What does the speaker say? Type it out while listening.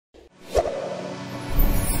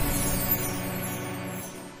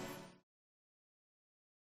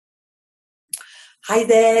Hi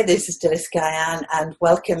there, this is Dylis Guyan and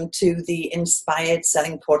welcome to the Inspired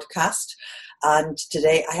Selling Podcast. And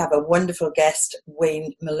today I have a wonderful guest,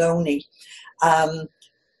 Wayne Maloney.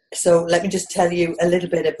 So let me just tell you a little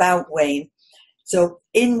bit about Wayne. So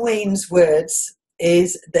in Wayne's words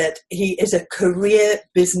is that he is a career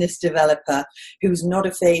business developer who's not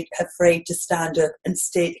afraid to stand up and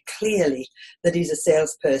state clearly that he's a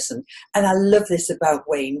salesperson. And I love this about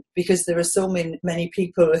Wayne because there are so many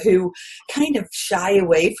people who kind of shy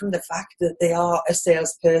away from the fact that they are a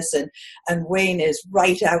salesperson. And Wayne is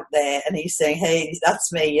right out there and he's saying, hey,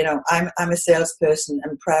 that's me, I'm a salesperson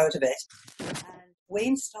and proud of it. And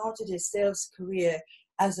Wayne started his sales career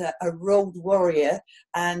as a road warrior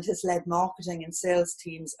and has led marketing and sales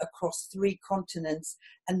teams across 3 continents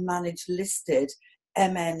and managed listed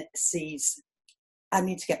MNCs. I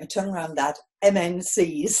need to get my tongue around that,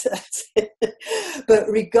 MNCs. But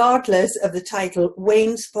regardless of the title,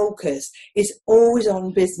 Wayne's focus is always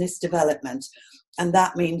on business development. And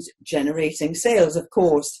that means generating sales, of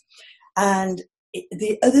course. And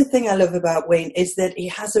the other thing I love about Wayne is that he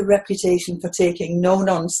has a reputation for taking a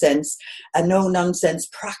no-nonsense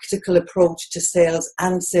practical approach to sales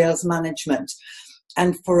and sales management,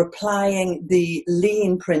 and for applying the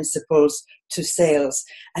lean principles to sales.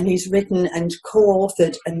 And he's written and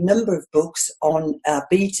co-authored a number of books on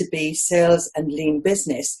B2B sales and lean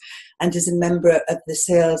business, and is a member of the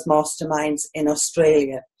Sales Masterminds in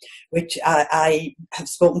Australia, which I have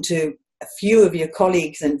spoken to a few of your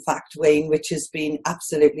colleagues, in fact, Wayne, which has been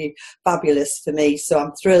absolutely fabulous for me. So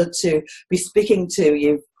I'm thrilled to be speaking to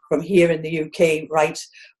you from here in the UK, right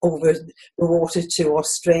over the water to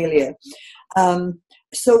Australia.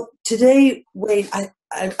 So today, Wayne,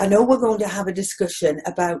 I know we're going to have a discussion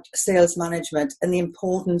about sales management and the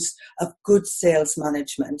importance of good sales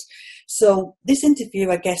management. So this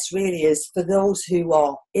interview, I guess, really is for those who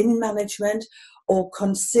are in management or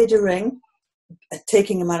considering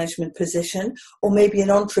taking a management position, or maybe an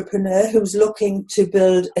entrepreneur who's looking to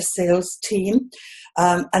build a sales team,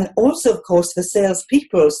 and also, of course, for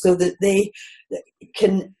salespeople so that they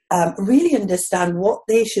can really understand what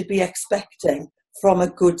they should be expecting from a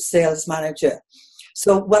good sales manager.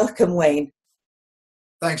 So welcome, Wayne.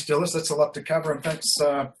 Thanks, Dylis. That's a lot to cover, and thanks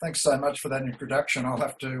so much for that introduction. I'll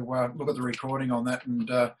have to look at the recording on that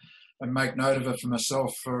and make note of it for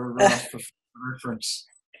myself for reference.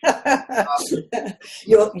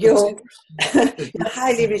 You're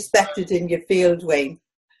highly respected in your field, Wayne.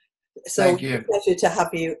 So thank you. It's a pleasure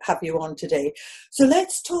to have you on today. So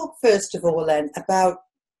let's talk first of all then about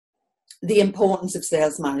the importance of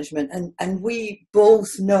sales management. And we both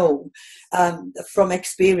know from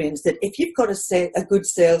experience that if you've got a good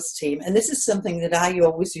sales team, and this is something that I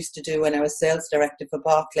always used to do when I was sales director for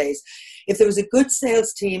Barclays, if there was a good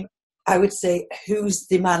sales team, I would say, who's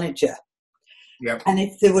the manager? Yep. And if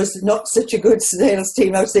there was not such a good sales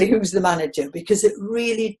team, I would say, who's the manager? Because it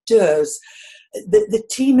really does. The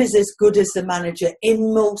team is as good as the manager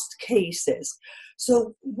in most cases.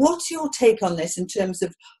 So what's your take on this in terms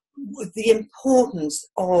of the importance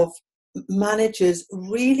of managers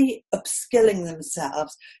really upskilling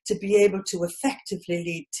themselves to be able to effectively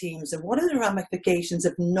lead teams? And what are the ramifications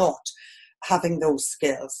of not having those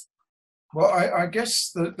skills? Well, I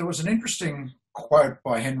guess there was an interesting quote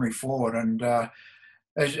by Henry Ford, and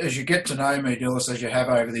as you get to know me, Dylis, as you have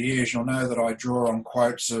over the years, you'll know that I draw on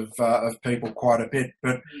quotes of people quite a bit.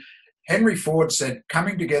 But Henry Ford said,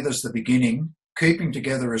 coming together is the beginning, keeping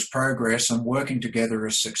together is progress, and working together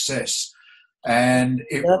is success. And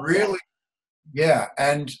it really,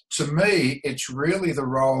 and to me, it's really the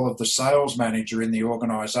role of the sales manager in the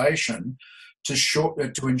organisation to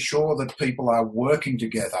ensure that people are working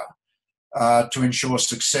together to ensure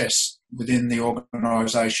success within the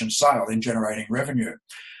organisation sale in generating revenue.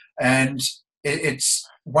 And it's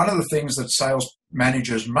one of the things that sales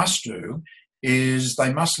managers must do is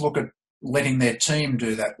they must look at letting their team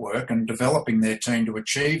do that work and developing their team to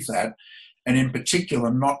achieve that, and in particular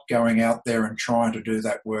not going out there and trying to do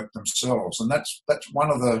that work themselves. And that's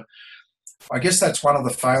one of the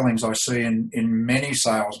failings I see in many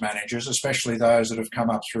sales managers, especially those that have come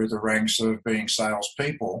up through the ranks of being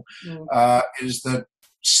salespeople, is that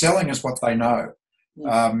selling is what they know.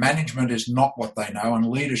 Management is not what they know, and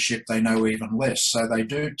leadership they know even less. So they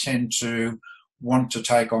do tend to want to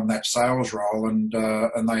take on that sales role, and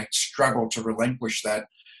they struggle to relinquish that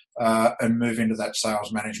and move into that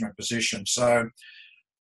sales management position. So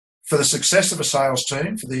for the success of a sales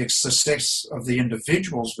team, for the success of the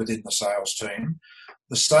individuals within the sales team,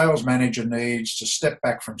 the sales manager needs to step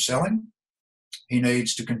back from selling. He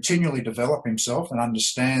needs to continually develop himself and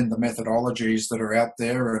understand the methodologies that are out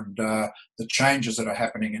there and the changes that are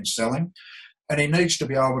happening in selling. and he needs to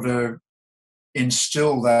be able to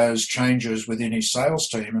instill those changes within his sales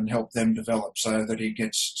team and help them develop so that he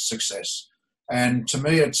gets success. And to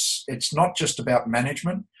me, it's not just about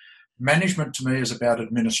management. Management to me is about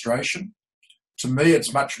administration. To me,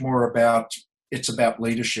 it's much more about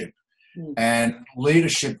leadership. And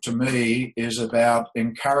leadership to me is about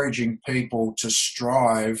encouraging people to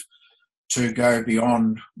strive to go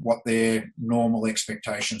beyond what their normal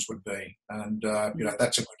expectations would be. And,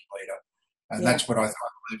 that's a good leader. And that's what I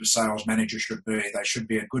believe a sales manager should be. They should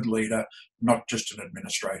be a good leader, not just an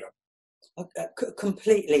administrator.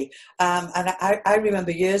 Completely. And I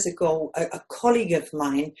remember years ago, a colleague of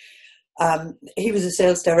mine, he was a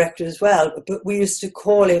sales director as well, but we used to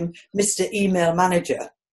call him Mr. Email Manager.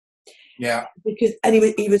 Yeah. And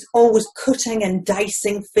he was always cutting and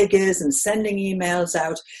dicing figures and sending emails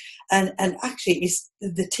out. And actually,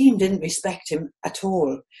 the team didn't respect him at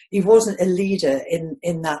all. He wasn't a leader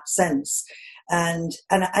in that sense. And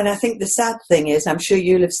I think the sad thing is, I'm sure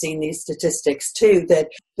you'll have seen these statistics too, that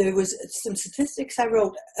there was some statistics I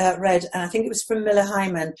read, and I think it was from Miller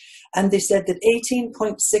Hyman, and they said that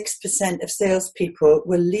 18.6% of salespeople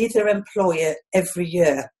will leave their employer every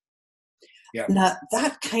year. Yeah. Now,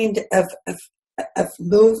 that kind of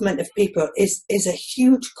movement of people is a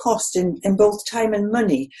huge cost in both time and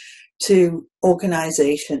money to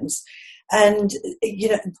organizations. And,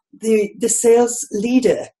 the sales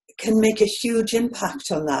leader can make a huge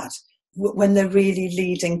impact on that when they're really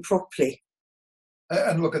leading properly.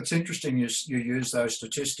 And look, it's interesting you use those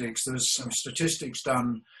statistics. There's some statistics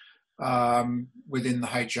done within the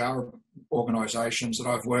HR organisations that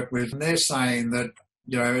I've worked with, and they're saying that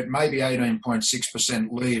it may be 18.6%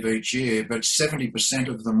 leave each year, but 70%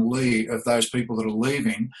 of them of those people that are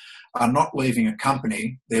leaving are not leaving a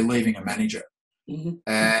company, they're leaving a manager. Mm-hmm.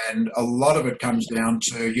 And a lot of it comes down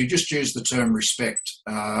to, you just use the term respect,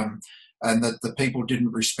 and that the people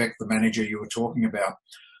didn't respect the manager you were talking about.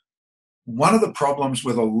 One of the problems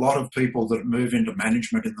with a lot of people that move into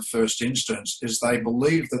management in the first instance is they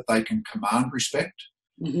believe that they can command respect.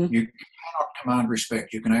 Mm-hmm. You cannot command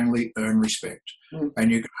respect. You can only earn respect. Mm-hmm.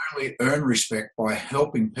 And you can only earn respect by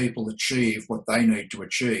helping people achieve what they need to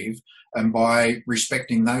achieve and by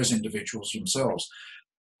respecting those individuals themselves.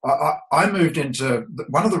 I moved into,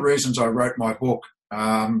 one of the reasons I wrote my book,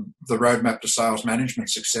 The Roadmap to Sales Management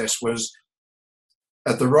Success, was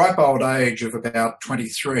at the ripe old age of about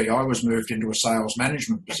 23, I was moved into a sales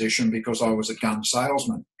management position because I was a gun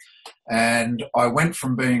salesman. And I went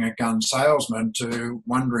from being a gun salesman to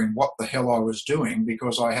wondering what the hell I was doing,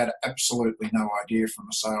 because I had absolutely no idea from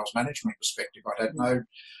a sales management perspective. I had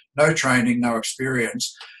no training, no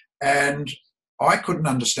experience. And I couldn't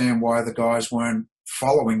understand why the guys weren't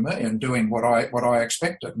following me and doing what I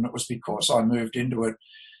expected. And it was because I moved into it,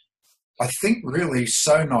 I think, really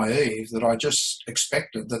so naive that I just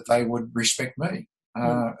expected that they would respect me.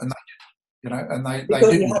 And they didn't, and they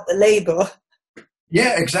because didn't. You had the label.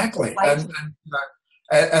 Yeah, exactly.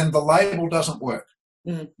 And the label doesn't work.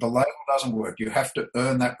 Mm. The label doesn't work. You have to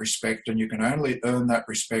earn that respect, and you can only earn that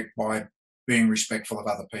respect by being respectful of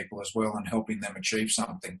other people as well and helping them achieve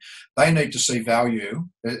something. They need to see value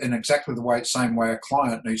in exactly the same way a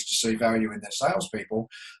client needs to see value in their salespeople.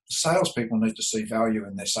 The salespeople need to see value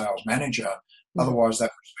in their sales manager. Mm. Otherwise, that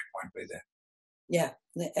respect won't be there. Yeah,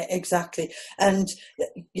 exactly. And,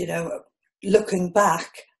 looking back,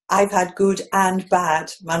 I've had good and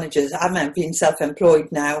bad managers. I've been self-employed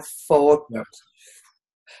now for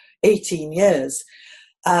 18 years.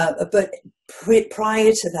 But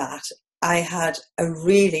prior to that, I had a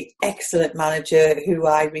really excellent manager who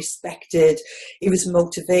I respected. He was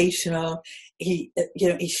motivational. He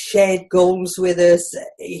shared goals with us.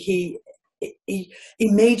 He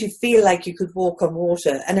made you feel like you could walk on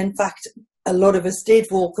water. And in fact, a lot of us did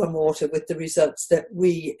walk on water with the results that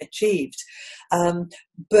we achieved.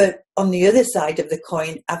 But on the other side of the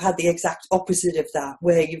coin, I've had the exact opposite of that,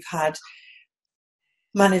 where you've had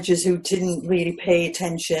managers who didn't really pay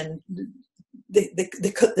attention.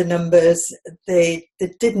 They cut the numbers. They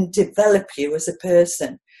didn't develop you as a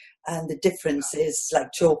person. And the difference is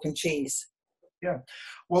like chalk and cheese. Yeah.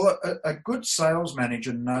 Well, a good sales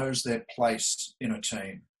manager knows their place in a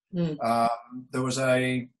team. Mm. There was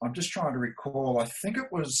I'm just trying to recall, I think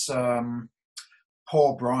it was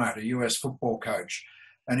Paul Bryant, a US football coach,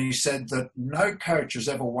 and he said that no coach has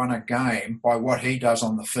ever won a game by what he does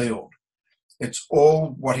on the field. It's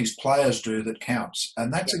all what his players do that counts.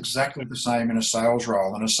 And that's exactly the same in a sales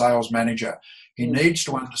role and a sales manager. He needs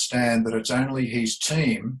to understand that it's only his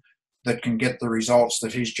team that can get the results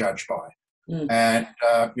that he's judged by. And,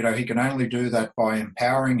 he can only do that by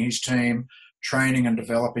empowering his team, training and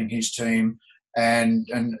developing his team, And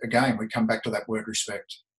again, we come back to that word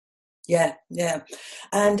respect. Yeah, yeah.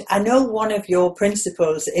 And I know one of your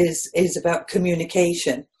principles is about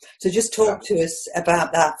communication. So just talk to us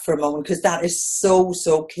about that for a moment, because that is so,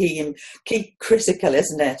 so key and critical,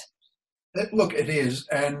 isn't it? Look, it is.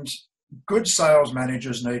 And good sales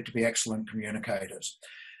managers need to be excellent communicators.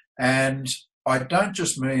 And I don't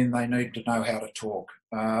just mean they need to know how to talk.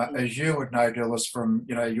 As you would know, Dylis, from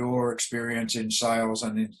your experience in sales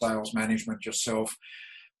and in sales management yourself,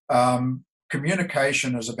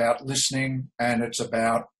 communication is about listening and it's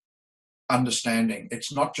about understanding.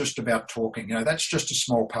 It's not just about talking. That's just a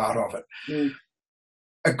small part of it. Mm.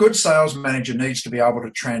 A good sales manager needs to be able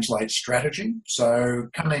to translate strategy. So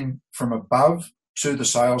coming from above to the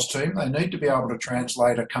sales team, they need to be able to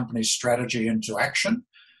translate a company's strategy into action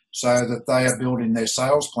so that they are building their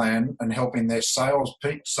sales plan and helping their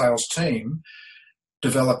sales team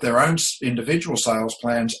develop their own individual sales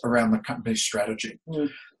plans around the company's strategy. Mm.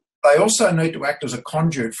 They also need to act as a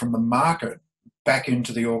conduit from the market back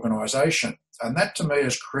into the organisation. And that to me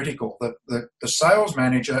is critical, that the sales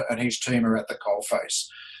manager and his team are at the coalface.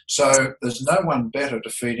 So there's no one better to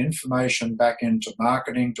feed information back into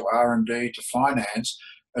marketing, to R&D, to finance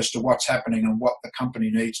as to what's happening and what the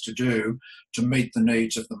company needs to do to meet the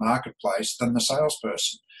needs of the marketplace than the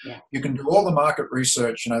salesperson. Yeah. You can do all the market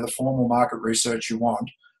research, the formal market research you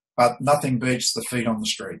want, but nothing beats the feet on the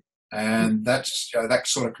street. And that's that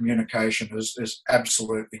sort of communication is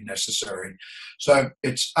absolutely necessary. So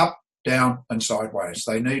it's up, down and sideways.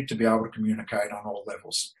 They need to be able to communicate on all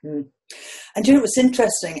levels. Mm. And what's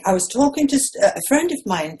interesting? I was talking to a friend of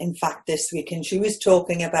mine, in fact, this week, and she was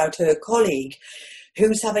talking about her colleague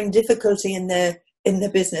who's having difficulty in the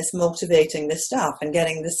business motivating the staff and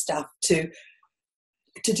getting the staff to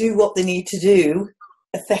do what they need to do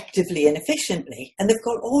effectively and efficiently. And they've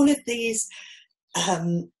got all of these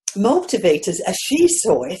motivators, as she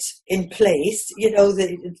saw it, in place.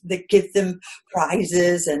 They give them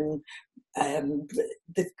prizes and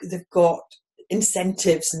they've got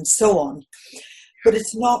incentives and so on. But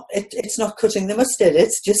it's not cutting the mustard.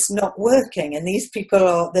 It's just not working. And these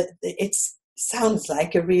people it sounds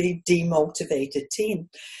like a really demotivated team.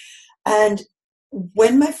 And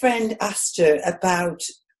when my friend asked her about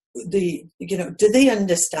do they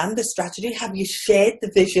understand the strategy? Have you shared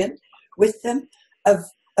the vision with them of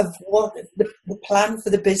what the plan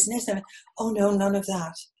for the business? And oh no, none of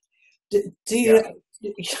that. Do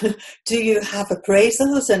you have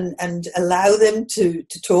appraisals and allow them to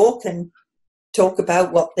talk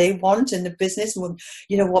about what they want in the business and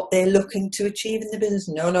what they're looking to achieve in the business?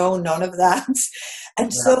 No, none of that.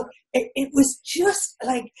 And so it was just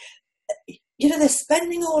like, they're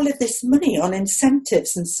spending all of this money on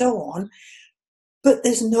incentives and so on, but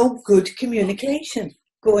there's no good communication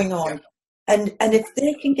going on. And if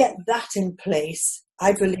they can get that in place,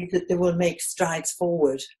 I believe that they will make strides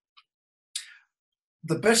forward.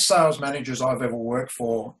 The best sales managers I've ever worked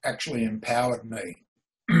for actually empowered me.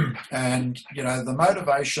 And, the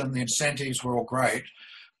motivation, the incentives were all great,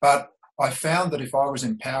 but I found that if I was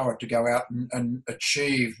empowered to go out and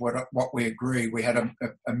achieve what we agreed, we had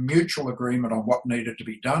a mutual agreement on what needed to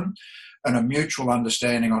be done and a mutual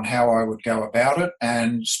understanding on how I would go about it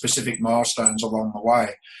and specific milestones along the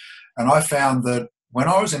way. And I found that when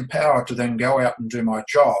I was empowered to then go out and do my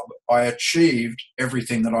job, I achieved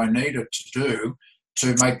everything that I needed to do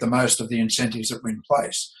to make the most of the incentives that were in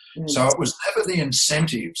place. Mm. So it was never the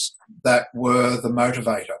incentives that were the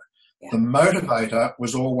motivator. Yeah. The motivator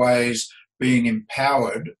was always being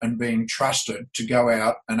empowered and being trusted to go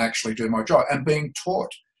out and actually do my job and being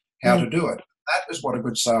taught how to do it. That is what a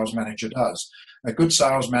good sales manager does. A good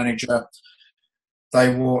sales manager,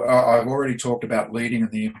 I've already talked about leading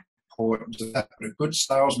and the importance of that, but a good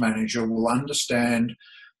sales manager will understand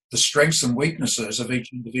the strengths and weaknesses of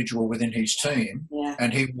each individual within his team,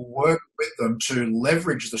 and he will work with them to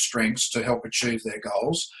leverage the strengths to help achieve their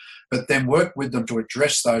goals, but then work with them to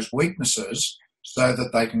address those weaknesses so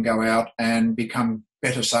that they can go out and become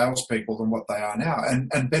better salespeople than what they are now,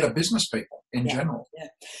 and better business people in general. Yeah.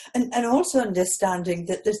 And also understanding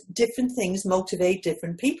that there's different things motivate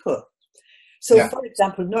different people. So, for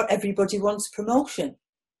example, not everybody wants promotion,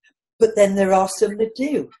 but then there are some that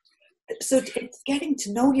do. So it's getting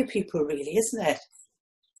to know your people, really, isn't it?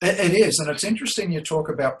 It is. And it's interesting you talk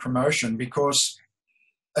about promotion, because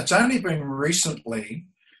it's only been recently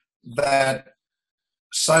that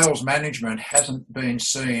sales management hasn't been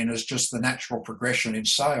seen as just the natural progression in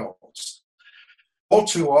sales. All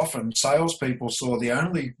too often, salespeople saw the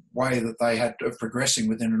only way that they had of progressing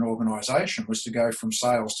within an organisation was to go from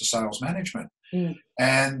sales to sales management. Mm.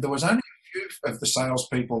 And there was only a few of the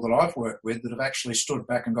salespeople that I've worked with that have actually stood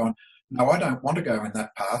back and gone, no, I don't want to go in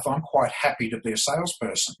that path. I'm quite happy to be a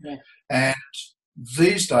salesperson. Yeah. And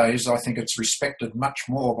these days, I think it's respected much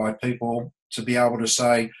more by people to be able to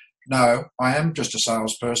say, no, I am just a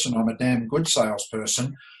salesperson. I'm a damn good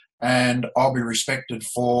salesperson, and I'll be respected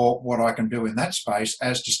for what I can do in that space,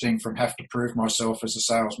 as distinct from have to prove myself as a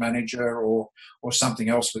sales manager or something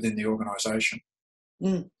else within the organisation.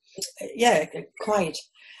 Yeah, quite.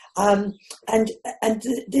 And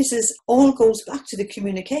this is all goes back to the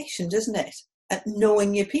communication, doesn't it?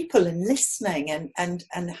 Knowing your people and listening and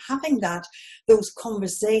having those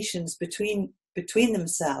conversations between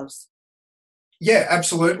themselves. Yeah,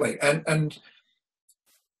 absolutely. And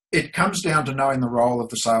it comes down to knowing the role of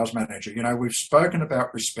the sales manager. You know, we've spoken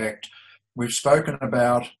about respect. We've spoken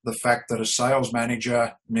about the fact that a sales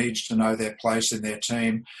manager needs to know their place in their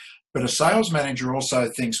team. But a sales manager also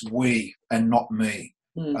thinks we and not me.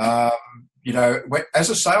 You know, as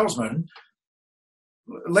a salesman,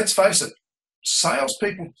 let's face it,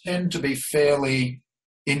 salespeople tend to be fairly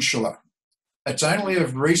insular. It's only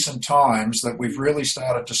of recent times that we've really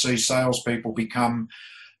started to see salespeople become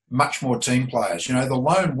much more team players. You know, the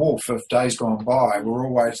lone wolf of days gone by were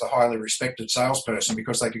always the highly respected salesperson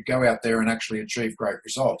because they could go out there and actually achieve great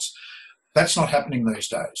results. That's not happening these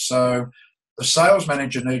days. So the sales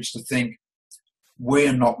manager needs to think, we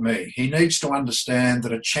and not me. He needs to understand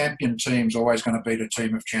that a champion team is always going to beat a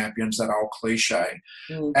team of champions, that old cliche.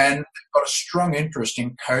 And they've got a strong interest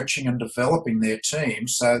in coaching and developing their team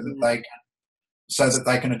so that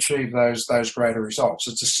they can achieve those greater results.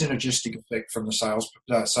 It's a synergistic effect from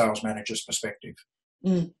the sales manager's perspective.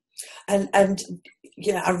 And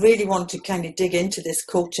I really want to kind of dig into this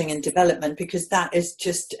coaching and development, because that is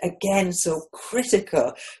just, again, so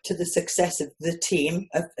critical to the success of the team,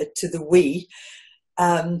 to the we.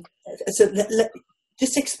 So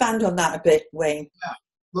just expand on that a bit, Wayne. Yeah.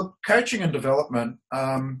 Look, coaching and development,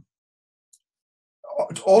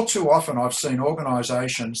 all too often I've seen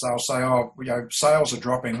organisations, they'll say, oh, you know, sales are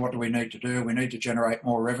dropping, what do we need to do? We need to generate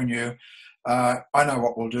more revenue. I know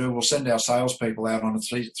what we'll do. We'll send our salespeople out on a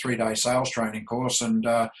three-day sales training course and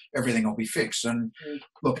everything will be fixed. And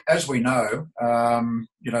look, as we know,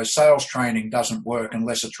 you know, sales training doesn't work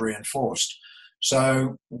unless it's reinforced.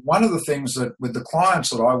 So one of the things that with the clients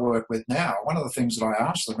that I work with now, one of the things that I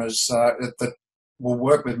ask them is that will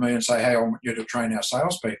work with me and say, hey, I want you to train our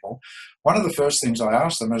salespeople. One of the first things I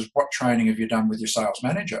ask them is, what training have you done with your sales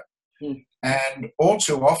manager? And all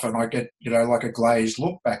too often I get, you know, like a glazed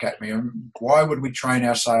look back at me. And why would we train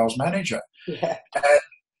our sales manager? Yeah. And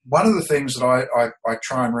one of the things that I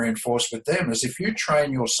try and reinforce with them is, if you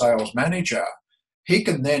train your sales manager, he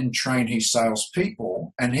can then train his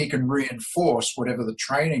salespeople and he can reinforce whatever the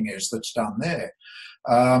training is that's done there.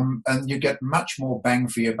 And you get much more bang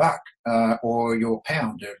for your buck or your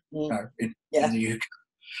pound in the UK.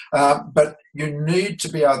 But you need to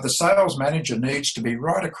be the sales manager needs to be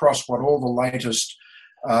right across what all the latest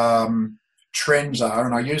trends are.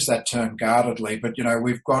 And I use that term guardedly, but, you know,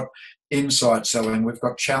 we've got inside selling, we've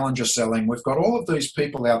got challenger selling, we've got all of these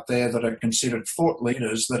people out there that are considered thought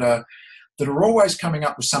leaders that are always coming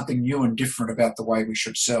up with something new and different about the way we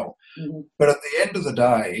should sell. But at the end of the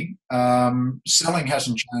day, selling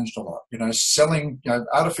hasn't changed a lot. You know, selling, you know,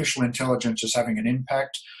 artificial intelligence is having an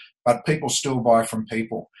impact, but people still buy from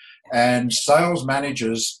people. And sales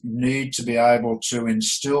managers need to be able to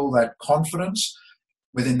instill that confidence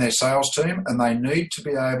within their sales team, and they need to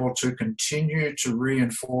be able to continue to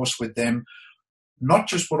reinforce with them not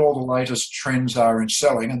just what all the latest trends are in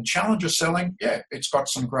selling. And challenger selling, yeah, it's got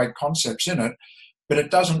some great concepts in it, but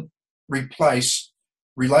it doesn't replace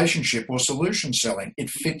relationship or solution selling.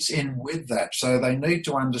 It fits in with that. So they need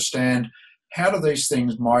to understand, how do these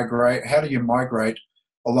things migrate? How do you migrate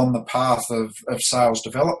along the path of sales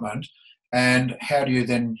development? And how do you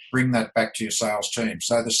then bring that back to your sales team?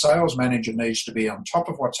 So the sales manager needs to be on top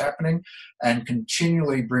of what's happening and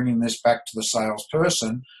continually bringing this back to the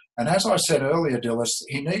salesperson. And as I said earlier, Dylis,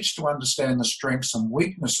 he needs to understand the strengths and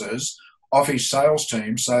weaknesses of his sales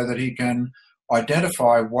team so that he can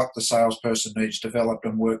identify what the salesperson needs developed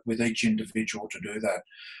and work with each individual to do that.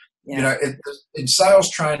 Yeah. You know, in sales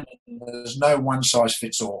training, there's no one size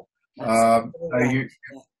fits all. You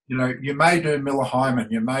may do Miller Hyman,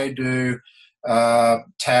 you may do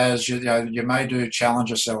TAS, you may do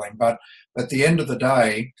challenger selling, but at the end of the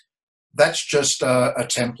day, that's just a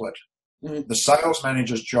template. The sales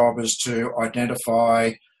manager's job is to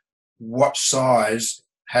identify what size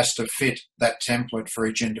has to fit that template for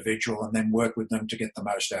each individual and then work with them to get the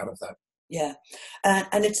most out of that. Yeah.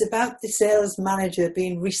 And it's about the sales manager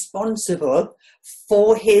being responsible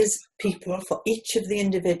for his people, for each of the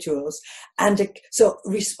individuals, and so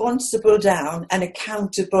responsible down and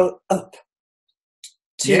accountable up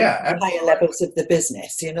to Yeah, the higher absolutely. levels of the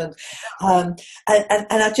business, and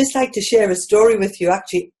I'd just like to share a story with you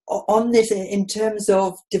actually on this in terms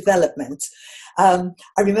of development. I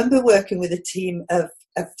remember working with a team of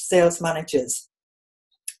sales managers,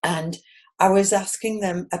 and I was asking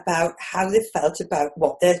them about how they felt about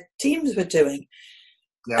what their teams were doing.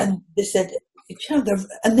 Yeah. And they said,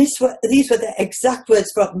 and these were the exact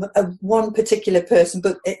words from one particular person,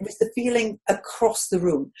 but it was the feeling across the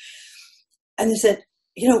room. And they said,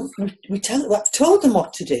 I've told them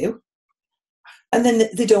what to do, and then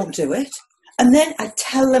they don't do it. And then I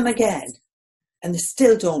tell them again, and they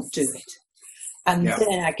still don't do it. And Yeah.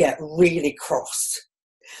 then I get really cross.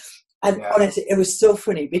 And Yeah. honestly, it was so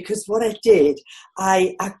funny because what I did,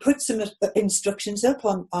 I put some instructions up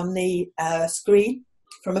on the screen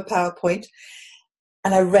from a PowerPoint,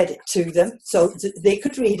 and I read it to them so they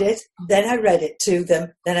could read it. Then I read it to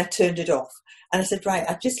them. Then I turned it off. And I said, right,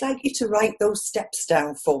 I'd just like you to write those steps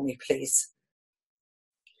down for me, please.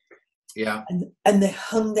 Yeah. And they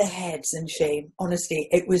hung their heads in shame. Honestly,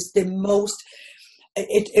 it was the most,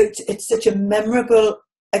 it's such a memorable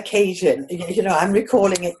occasion. I'm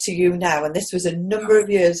recalling it to you now, and this was a number of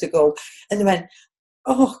years ago. And they went,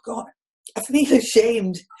 oh God, I feel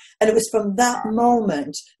ashamed. And it was from that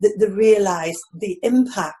moment that they realized the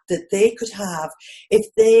impact that they could have if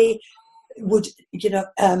they would,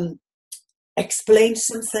 explain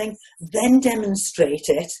something, then demonstrate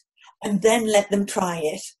it, and then let them try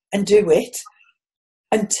it and do it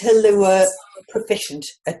until they were proficient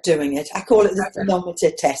at doing it. I call it the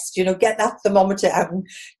thermometer test. Get that thermometer out and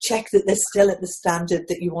check that they're still at the standard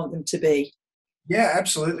that you want them to be. Yeah,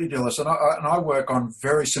 absolutely, Dylis. And I work on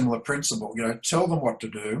very similar principle. Tell them what to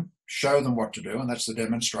do, show them what to do, and that's the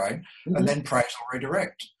demonstrate, and then praise or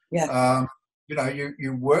redirect. Yeah.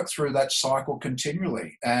 You work through that cycle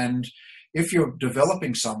continually. And if you're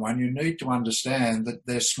developing someone, you need to understand that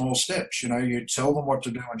there's small steps. You tell them what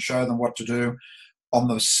to do and show them what to do on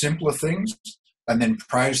the simpler things, and then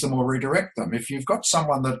praise them or redirect them. If you've got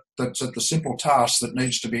someone that's at the simple task that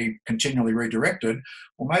needs to be continually redirected,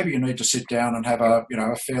 well, maybe you need to sit down and have a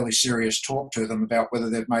fairly serious talk to them about whether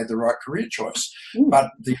they've made the right career choice.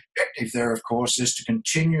 But the objective there, of course, is to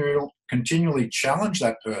continually challenge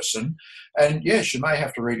that person. And yes, you may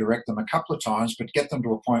have to redirect them a couple of times, but get them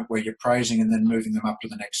to a point where you're praising and then moving them up to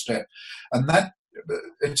the next step. And that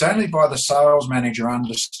it's only by the sales manager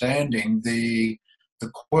understanding the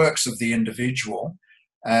quirks of the individual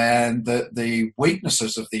and the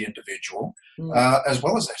weaknesses of the individual, as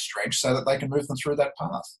well as their strengths, so that they can move them through that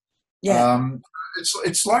path. Yeah.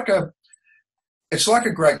 It's like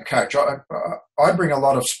a great coach. I bring a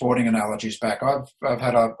lot of sporting analogies back. I've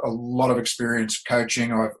had a lot of experience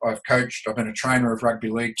coaching. I've coached. I've been a trainer of rugby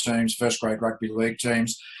league teams, first grade rugby league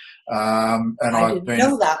teams, and I didn't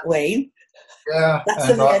know that, Wayne. Yeah, that's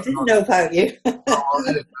something I didn't know about you.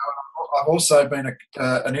 I've also been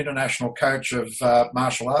an international coach of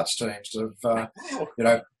martial arts teams of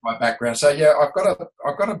my background. So yeah, I've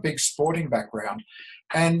got a big sporting background,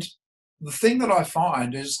 and the thing that I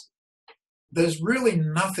find is there's really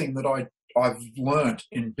nothing that I've learnt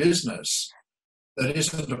in business that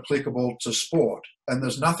isn't applicable to sport, and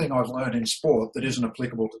there's nothing I've learned in sport that isn't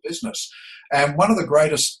applicable to business. And one of the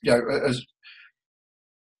greatest,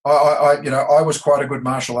 I was quite a good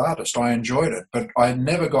martial artist. I enjoyed it, but I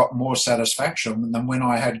never got more satisfaction than when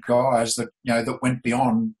I had guys that that went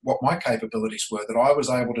beyond what my capabilities were. That I was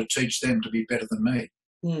able to teach them to be better than me,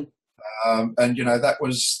 and that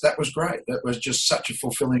was great. That was just such a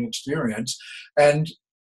fulfilling experience, and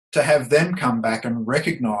to have them come back and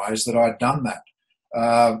recognise that I'd done that,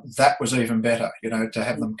 that was even better. To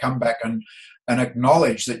have them come back and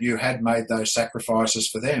acknowledge that you had made those sacrifices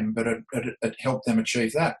for them, but it helped them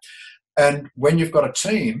achieve that. And when you've got a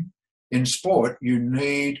team in sport, you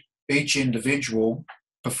need each individual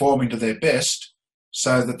performing to their best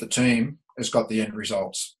so that the team has got the end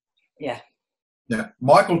results. Yeah. Yeah.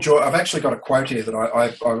 Michael Jordan, I've actually got a quote here that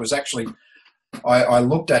I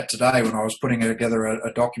looked at today when I was putting together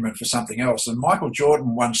a document for something else. And Michael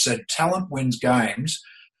Jordan once said, talent wins games,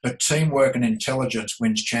 but teamwork and intelligence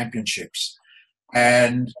wins championships.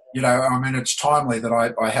 And, it's timely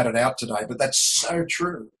that I had it out today, but that's so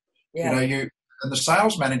true. Yeah. And the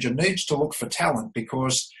sales manager needs to look for talent,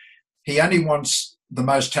 because he only wants the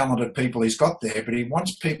most talented people he's got there, but he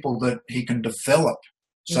wants people that he can develop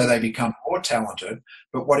so they become more talented.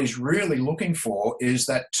 But what he's really looking for is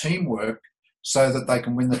that teamwork so that they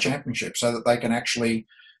can win the championship, so that they can actually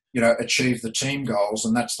achieve the team goals,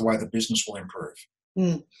 and that's the way the business will improve.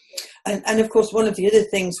 Mm. And of course, one of the other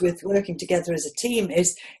things with working together as a team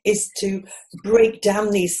is to break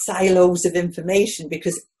down these silos of information,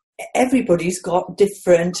 because everybody's got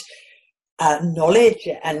different knowledge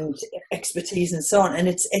and expertise and so on, and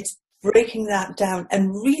it's breaking that down and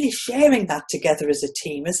really sharing that together as a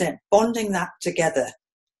team, isn't it? Bonding that together.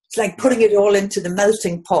 It's like putting it all into the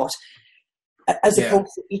melting pot, as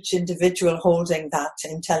opposed to each individual holding that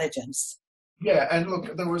intelligence. Yeah, and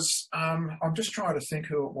look, there was, I'm just trying to think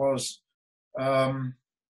who it was.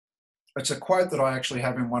 It's a quote that I actually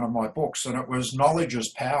have in one of my books, and it was "Knowledge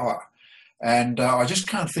is power." And I just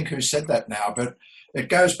can't think who said that now, but it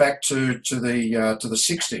goes back to the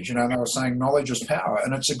 60s. They were saying knowledge is power,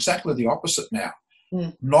 and it's exactly the opposite now.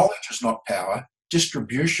 Knowledge is not power.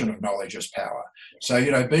 Distribution of knowledge is power.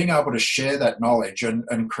 So, being able to share that knowledge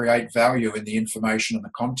and create value in the information and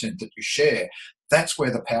the content that you share, that's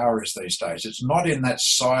where the power is these days. It's not in that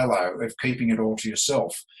silo of keeping it all to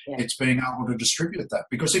yourself. Yeah. It's being able to distribute that,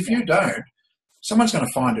 because if you don't, someone's going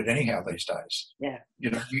to find it anyhow these days. Yeah.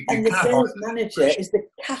 You and the sales manager is the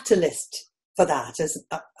catalyst for that,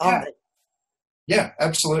 aren't they? Yeah,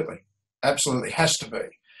 absolutely. Absolutely. Has to be.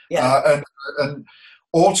 Yeah. And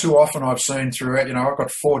all too often I've seen through it, I've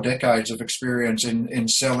got 4 decades of experience in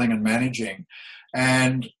selling and managing,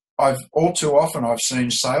 and all too often I've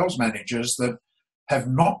seen sales managers that have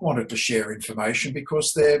not wanted to share information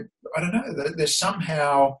because they're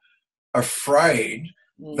somehow afraid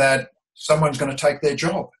that someone's going to take their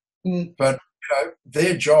job. But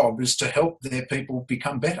their job is to help their people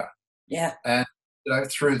become better. Yeah. And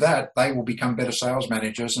through that they will become better sales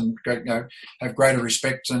managers and have greater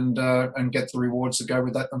respect and get the rewards that go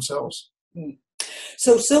with that themselves.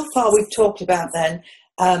 So far we've talked about then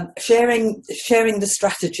sharing the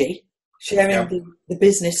strategy, sharing the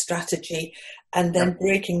business strategy, and then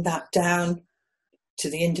breaking that down to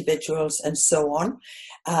the individuals and so on,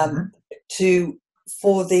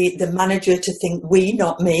 for the manager to think we,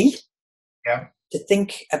 not me. Yeah. To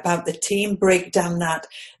think about the team, break down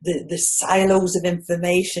the silos of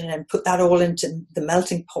information and put that all into the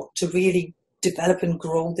melting pot to really develop and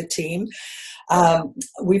grow the team.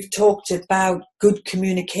 We've talked about good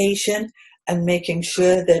communication and making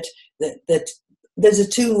sure that there's a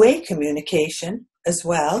two-way communication as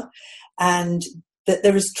well, and that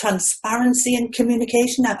there is transparency in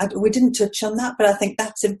communication. We didn't touch on that, but I think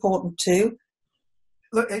that's important too.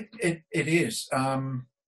 Look, it is.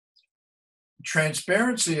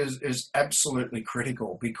 Transparency is absolutely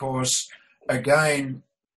critical, because, again,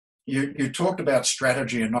 you talked about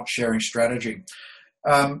strategy and not sharing strategy.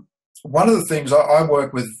 One of the things I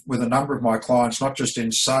work with a number of my clients, not just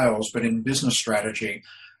in sales, but in business strategy.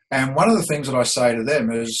 And one of the things that I say to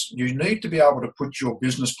them is you need to be able to put your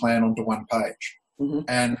business plan onto one page.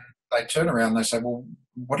 And they turn around and they say, well,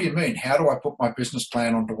 what do you mean? How do I put my business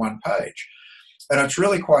plan onto one page? And it's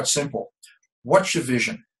really quite simple. What's your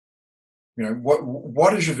vision?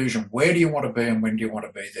 What is your vision? Where do you want to be and when do you want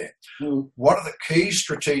to be there? What are the key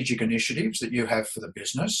strategic initiatives that you have for the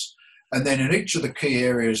business? And then in each of the key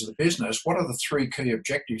areas of the business, what are the 3 key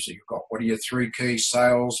objectives that you've got? What are your 3 key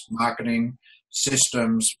sales, marketing,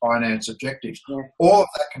 systems, finance objectives? All of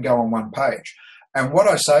that can go on one page. And what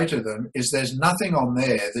I say to them is there's nothing on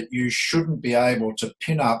there that you shouldn't be able to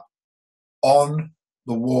pin up on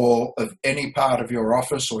the wall of any part of your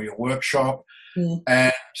office or your workshop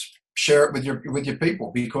and share it with your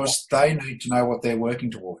people, because they need to know what they're working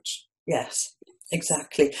towards. Yes,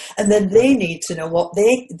 exactly. And then they need to know what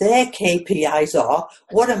their KPIs are.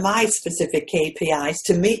 What are my specific KPIs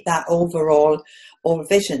to meet that overall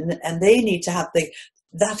vision? And they need to have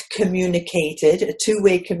that communicated, a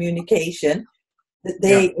two-way communication that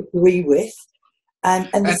they agree with, and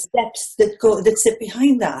the steps that sit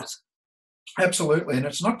behind that. Absolutely. And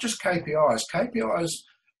it's not just KPIs.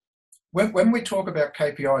 When we talk about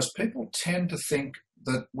KPIs, people tend to think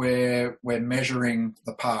that we're measuring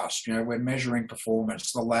the past, we're measuring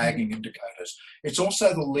performance, the lagging indicators. It's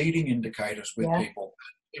also the leading indicators with people,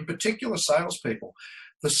 in particular salespeople.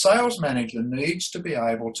 The sales manager needs to be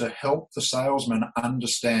able to help the salesman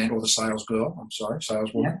understand, or the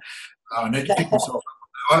saleswoman. I need to pick myself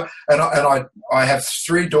up. I have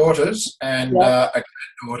 3 daughters and a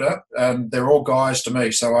granddaughter, and they're all guys to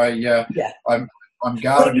me. So I'm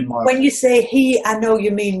guarded in my... When you say he, I know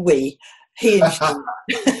you mean we. He and she.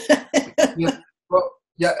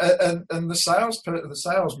 And the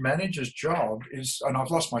sales manager's job is, and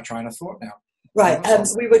I've lost my train of thought now. Right,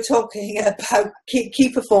 we were talking about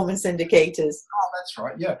key performance indicators. Oh, that's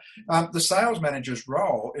right, yeah. The sales manager's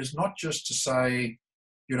role is not just to say,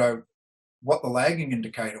 what the lagging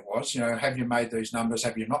indicator was. Have you made these numbers?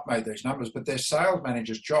 Have you not made these numbers? But their sales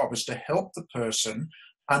manager's job is to help the person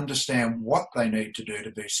understand what they need to do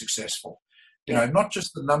to be successful. Not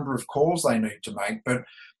just the number of calls they need to make, but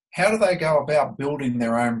how do they go about building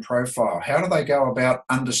their own profile? How do they go about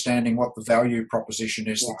understanding what the value proposition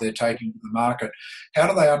is that they're taking to the market? How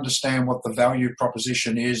do they understand what the value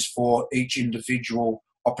proposition is for each individual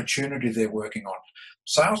opportunity they're working on?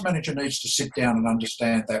 Sales manager needs to sit down and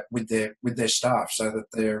understand that with their staff, so that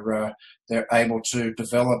they're able to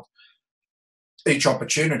develop each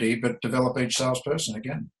opportunity, but develop each salesperson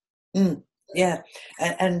again. Yeah,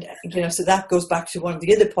 and so that goes back to one of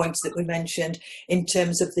the other points that we mentioned in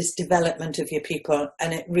terms of this development of your people,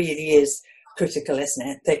 and it really is critical, isn't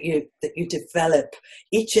it, that you develop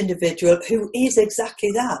each individual who is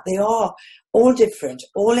exactly that. They are all different,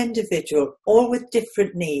 all individual, all with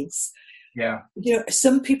different needs. Yeah.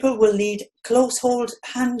 Some people will need close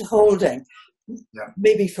hand holding. Yeah.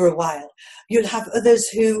 Maybe for a while. You'll have others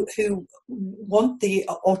who want the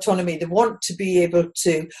autonomy. They want to be able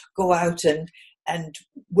to go out and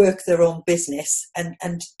work their own business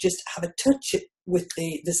and just have a touch with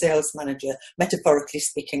the sales manager, metaphorically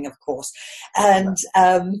speaking, of course. And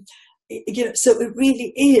so it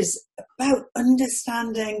really is about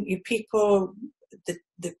understanding your people,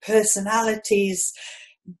 the personalities,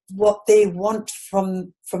 what they want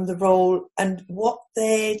from the role, and what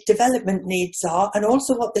their development needs are, and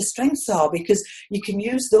also what their strengths are, because you can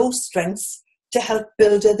use those strengths to help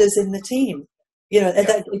build others in the team.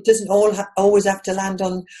 That it doesn't always have to land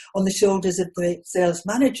on the shoulders of the sales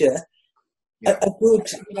manager. Yeah.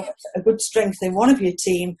 A good strength in one of your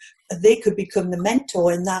team, they could become the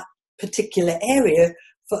mentor in that particular area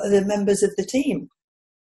for other members of the team.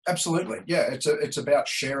 Absolutely, yeah. It's about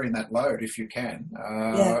sharing that load if you can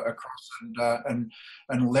across and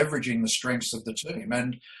leveraging the strengths of the team.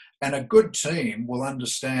 And a good team will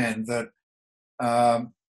understand that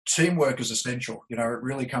teamwork is essential. It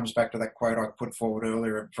really comes back to that quote I put forward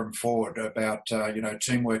earlier from Ford about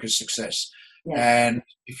teamwork is success. Yeah. And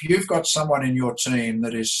if you've got someone in your team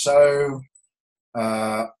that is so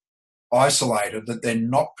isolated that they're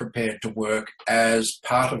not prepared to work as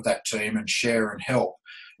part of that team and share and help,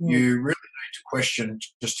 you really need to question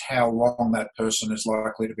just how long that person is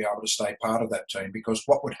likely to be able to stay part of that team, because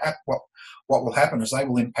what will happen is they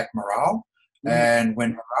will impact morale, and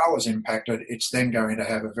when morale is impacted, it's then going to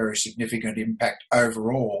have a very significant impact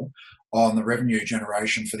overall on the revenue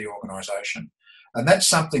generation for the organisation. And that's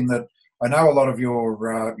something that I know a lot of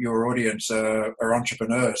your audience are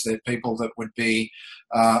entrepreneurs. They're people that would be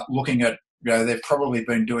looking at, they've probably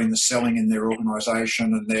been doing the selling in their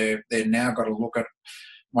organisation, and they're now got to look at,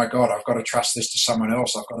 my God, I've got to trust this to someone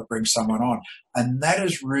else. I've got to bring someone on. And that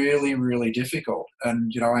is really, really difficult. And,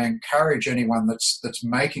 I encourage anyone that's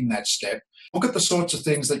making that step, look at the sorts of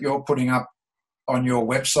things that you're putting up on your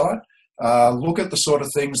website. Look at the sort of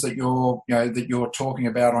things that you're talking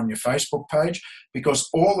about on your Facebook page, because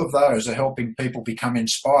all of those are helping people become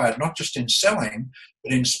inspired, not just in selling,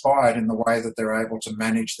 but inspired in the way that they're able to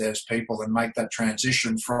manage those people and make that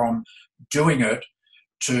transition from doing it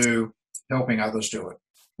to helping others do it.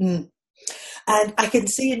 And I can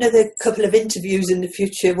see another couple of interviews in the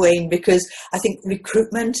future, Wayne, because I think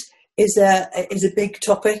recruitment is a big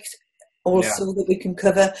topic also that we can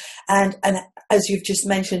cover, and as you've just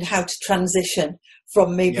mentioned, how to transition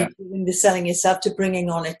from maybe doing the selling yourself to bringing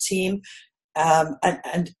on a team,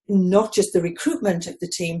 and not just the recruitment of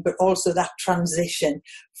the team, but also that transition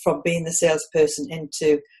from being the salesperson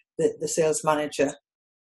into the sales manager.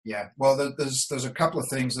 Yeah, well, there's a couple of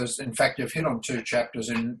things. In fact, you've hit on two chapters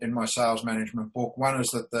in my sales management book. One is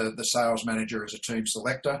that the sales manager is a team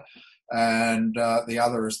selector, and the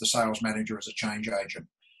other is the sales manager is a change agent.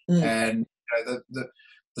 And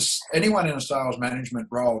anyone in a sales management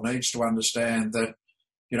role needs to understand that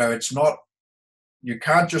it's not, you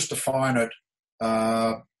can't just define it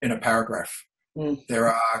in a paragraph. There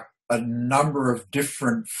are a number of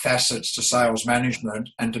different facets to sales management,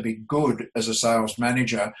 and to be good as a sales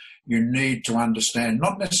manager, you need to understand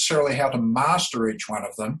not necessarily how to master each one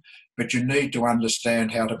of them, but you need to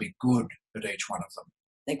understand how to be good at each one of them.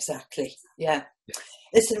 Exactly. Yeah.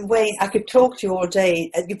 Listen, Wayne, I could talk to you all day,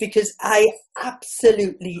 because I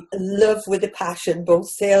absolutely love with a passion both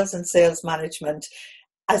sales and sales management,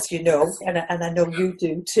 as you know, and I know you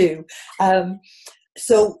do too.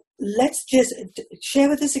 So let's just share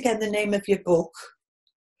with us again the name of your book.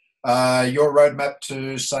 Your Roadmap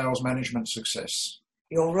to Sales Management Success.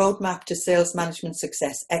 Your Roadmap to Sales Management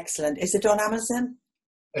Success. Excellent. Is it on Amazon?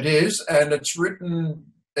 It is, and it's written.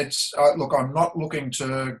 Look, I'm not looking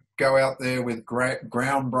to go out there with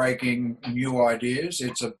groundbreaking new ideas.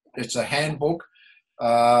 it's a handbook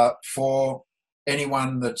for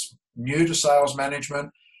anyone that's new to sales management,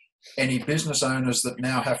 any business owners that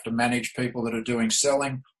now have to manage people that are doing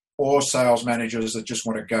selling, or sales managers that just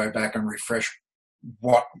want to go back and refresh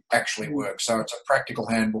what actually works. So it's a practical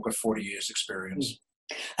handbook of 40 years experience.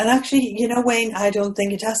 And actually, you know, Wayne, I don't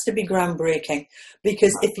think it has to be groundbreaking,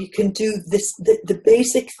 because if you can do this, the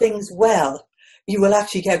basic things well, you will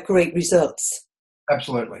actually get great results.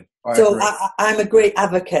 Absolutely. I'm a great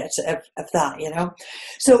advocate of that, you know.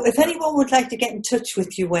 So if anyone would like to get in touch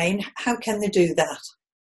with you, Wayne, how can they do that?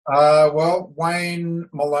 Well, Wayne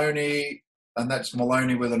Maloney, and that's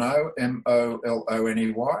Maloney with an O,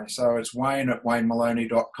 Moloney. So it's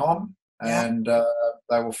wayne@waynemaloney.com, and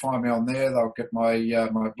they will find me on there. They'll get my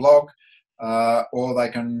my blog, or they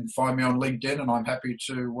can find me on LinkedIn, and I'm happy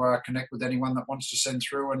to connect with anyone that wants to send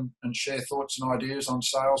through and share thoughts and ideas on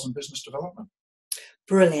sales and business development.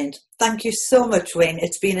 Brilliant. Thank you so much, Wayne.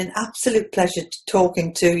 It's been an absolute pleasure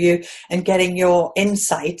talking to you and getting your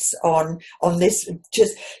insights on this.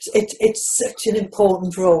 Just it's such an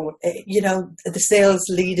important role. You know, the sales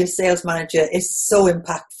leader, sales manager is so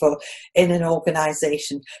impactful in an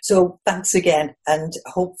organization. So thanks again, and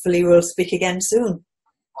hopefully we'll speak again soon.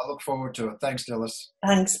 I look forward to it. Thanks, Dylis.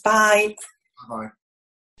 Thanks. Bye. Bye.